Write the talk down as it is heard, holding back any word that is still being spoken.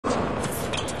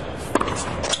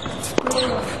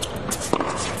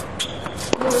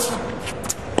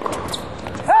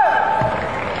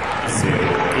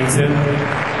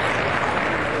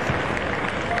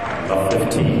Love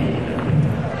 15.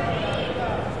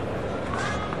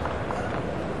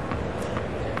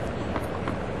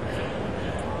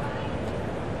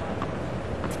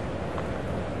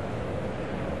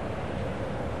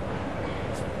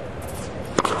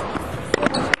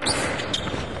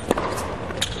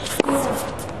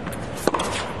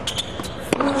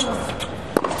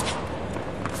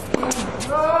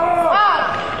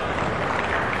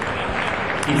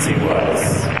 Easy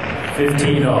was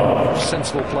 15-all.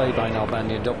 Sensible play by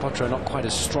Nalbandian. Del Potro not quite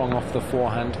as strong off the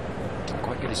forehand. Didn't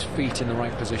quite get his feet in the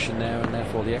right position there, and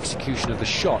therefore the execution of the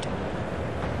shot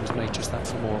was made just that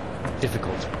little more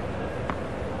difficult.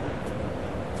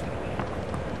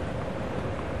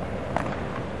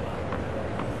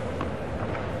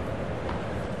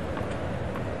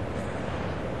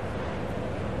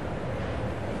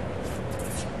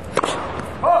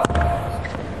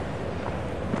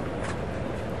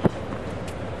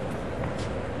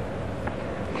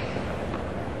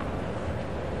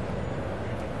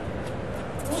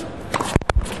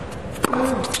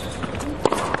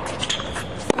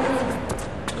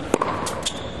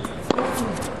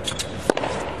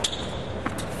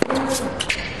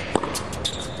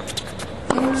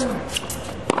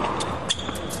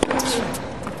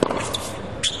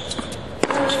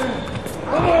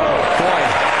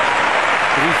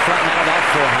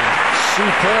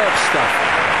 Superb stuff.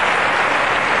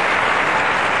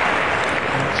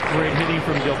 That's great hitting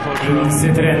from Del Potro.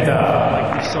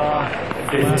 Like we saw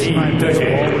last time, the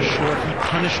ball was short. He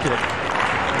punished it.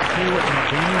 I'll tell you what,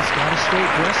 Nalbandian's got to stay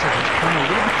aggressive. He's playing a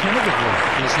little bit tentatively.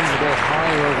 He's hitting the ball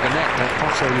higher over the net. Del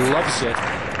Potro loves it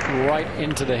right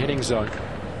into the hitting zone.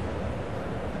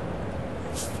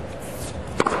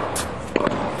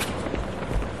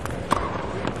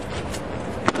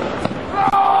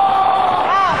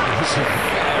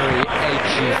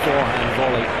 Forehand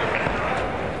volley,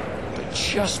 but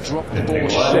just dropped the ball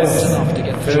short enough to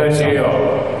get the shots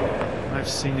up. I've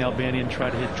seen Nalbandian try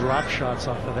to hit drop shots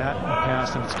off of that in the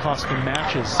past, and it's cost him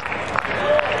matches.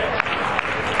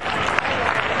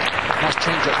 Nice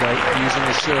change up though, using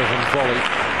the serve and volley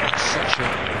at such a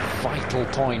vital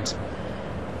point.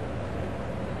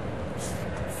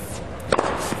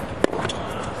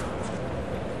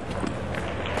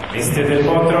 Mr. Del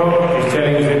Potro is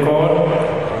challenge the call.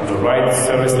 The right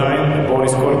service line, the ball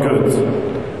is scored good.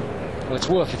 Well, it's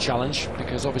worth a challenge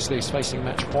because obviously he's facing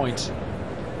match point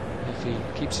if he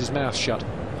keeps his mouth shut,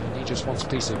 and he just wants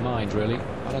peace of mind, really.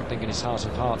 I don't think in his heart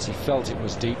of hearts he felt it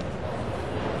was deep,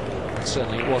 but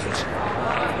certainly it wasn't.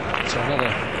 So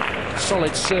another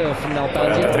solid serve from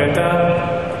Nalbandian.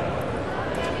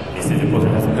 Mr. Del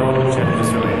Potro has no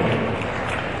challenges remaining.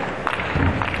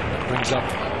 Brings up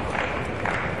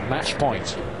match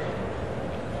point.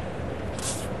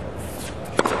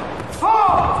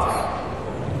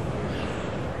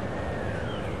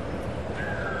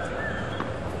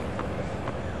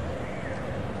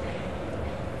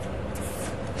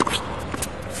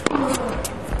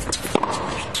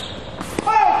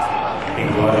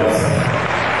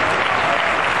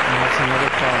 That's another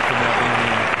problem for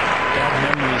Nalbandian. Bad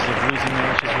memories of losing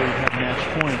matches where he had match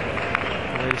point.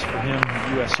 The latest for him,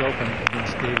 the U.S. Open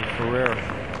against David Ferrer.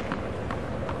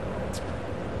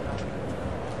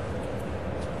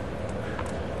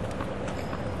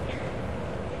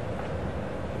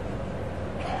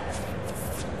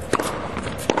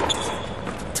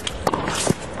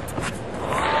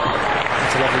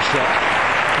 That's a lovely shot.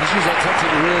 He's used that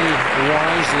tactic really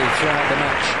wisely throughout the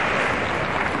match.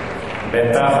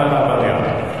 Ventaja Nalbandian.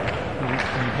 When you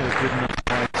hit a good enough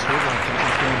wide serve, I think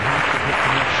you don't have to hit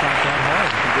the next shot that hard.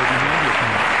 You can go behind your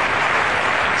opponent.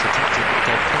 It's a tactic that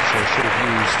Del Potro should have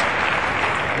used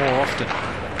more often.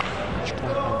 Match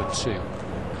point number 2.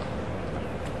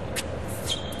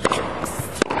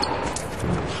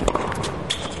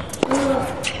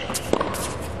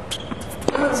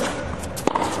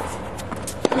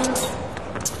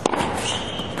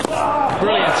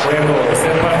 Brilliant.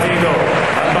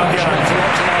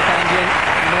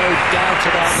 No doubt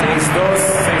about that. 6-2,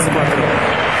 6-4.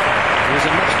 He was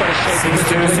in much better shape.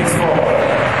 6-2, 6-4.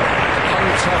 Hung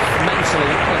tough mentally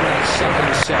in that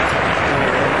second set.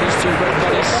 These two great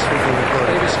buddies.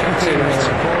 Davis teammates,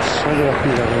 of course. Both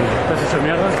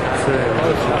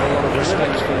have a lot of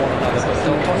respect for one another, but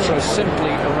Del Potro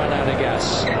simply ran out of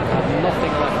gas. Had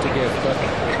nothing left to give, but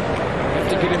you have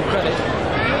to give him credit.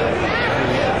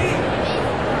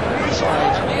 He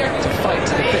tried to fight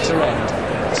to the bitter end.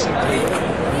 Simply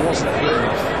wasn't good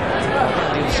enough.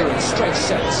 Nalbandian threw in straight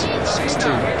sets,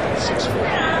 6-2,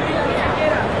 6-4.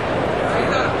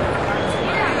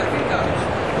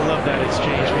 love that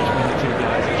exchange between the two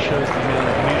guys. It shows the amount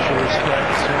of mutual respect.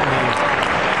 Certainly,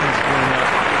 he's grown up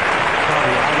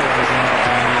probably idolizing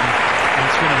Nalbandian, and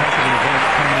it's been a heck of an event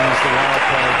coming in as the wild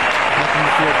card. Nothing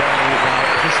to feel badly about.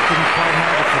 Just didn't quite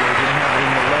have it today. Didn't have it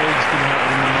in the legs. Didn't have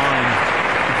it in the mind.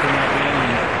 And for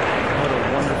Nalbandian, what a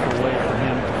wonderful way for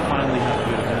him to finally have a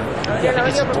good event. Yeah, I think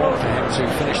it's important for him to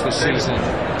finish the season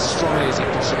as strongly as he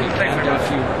possibly can. Do a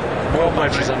few more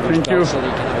matches under his belt so that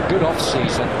he can have a good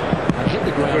off-season and hit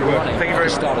the ground running at the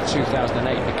start of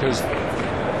 2008, because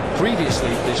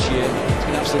previously this year it's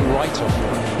been absolute write-off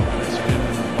for him. It's been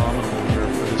an abominable year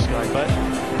for this guy, but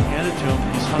hand it to him.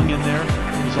 He's hung in there.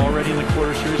 He's already in the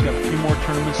quarter series. Got a few more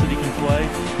tournaments that he can play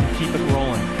and keep it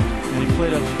rolling. And he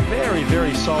played a very,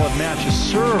 very solid match. His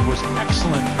serve was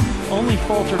excellent. Only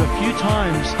faltered a few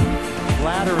times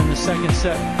latter in the second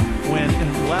set, when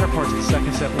in the latter parts of the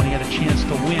second set, when he had a chance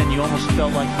to win. You almost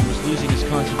felt like he was losing his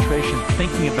concentration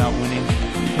thinking about winning,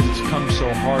 because it's come so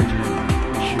hard to him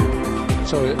this year.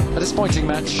 So a disappointing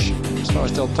match as far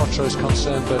as Del Potro is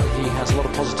concerned, but he has a lot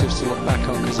of positives to look back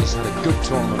on because he's had a good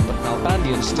tournament. But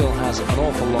Nalbandian still has an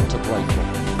awful lot to play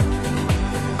for.